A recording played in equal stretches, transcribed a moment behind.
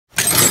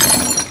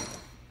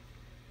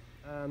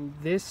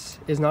This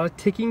is not a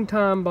ticking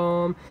time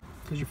bomb,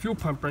 because your fuel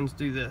pump runs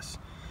do this.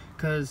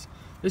 Because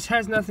this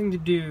has nothing to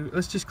do,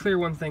 let's just clear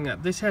one thing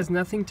up. This has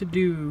nothing to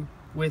do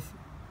with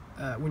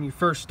when you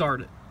first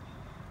start it.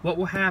 What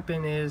will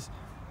happen is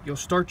you'll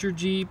start your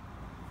Jeep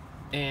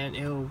and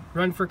it'll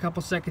run for a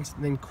couple seconds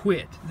and then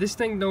quit. This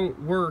thing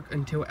don't work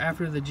until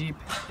after the Jeep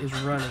is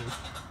running.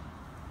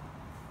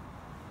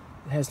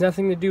 It has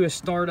nothing to do with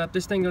startup.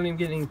 This thing don't even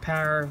get any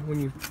power when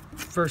you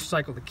first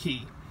cycle the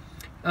key.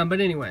 But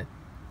anyway,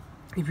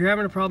 if you're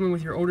having a problem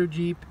with your older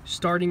Jeep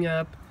starting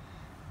up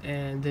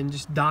and then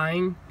just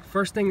dying,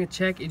 first thing to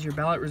check is your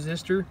ballast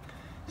resistor.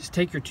 Just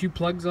take your two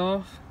plugs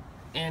off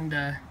and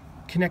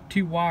connect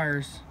two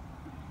wires.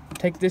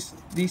 Take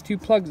these two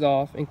plugs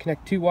off and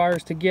connect two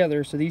wires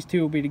together, so these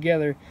two will be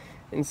together,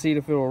 and see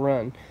if it will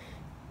run.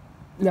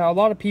 Now, a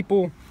lot of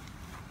people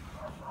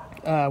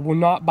will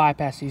not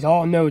bypass these.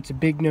 Oh no, it's a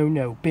big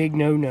no-no, big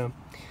no-no.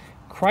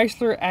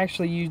 Chrysler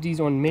actually used these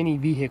on many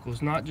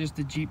vehicles, not just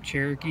the Jeep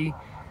Cherokee.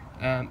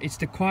 It's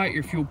to quiet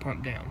your fuel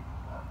pump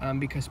down,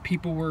 because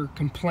people were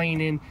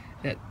complaining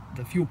that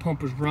the fuel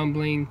pump was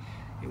rumbling,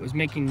 it was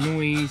making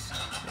noise,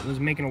 it was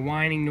making a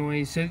whining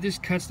noise. So it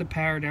just cuts the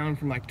power down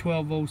from like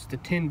 12 volts to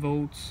 10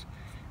 volts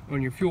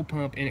on your fuel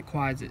pump, and it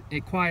quiets it.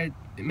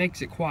 It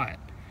makes it quiet.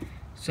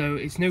 So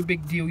it's no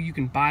big deal. You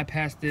can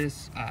bypass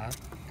this.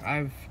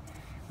 I've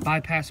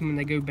bypassed them when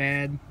they go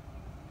bad.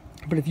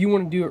 But if you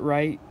want to do it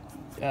right,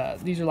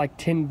 these are like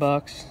 10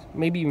 bucks,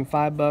 maybe even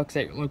 $5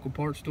 at your local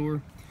parts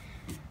store.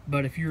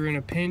 But if you're in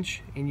a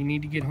pinch and you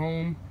need to get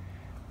home,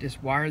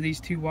 just wire these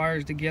two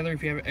wires together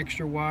if you have an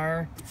extra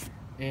wire,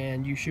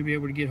 and you should be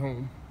able to get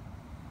home.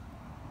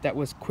 That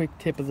was quick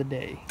tip of the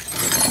day.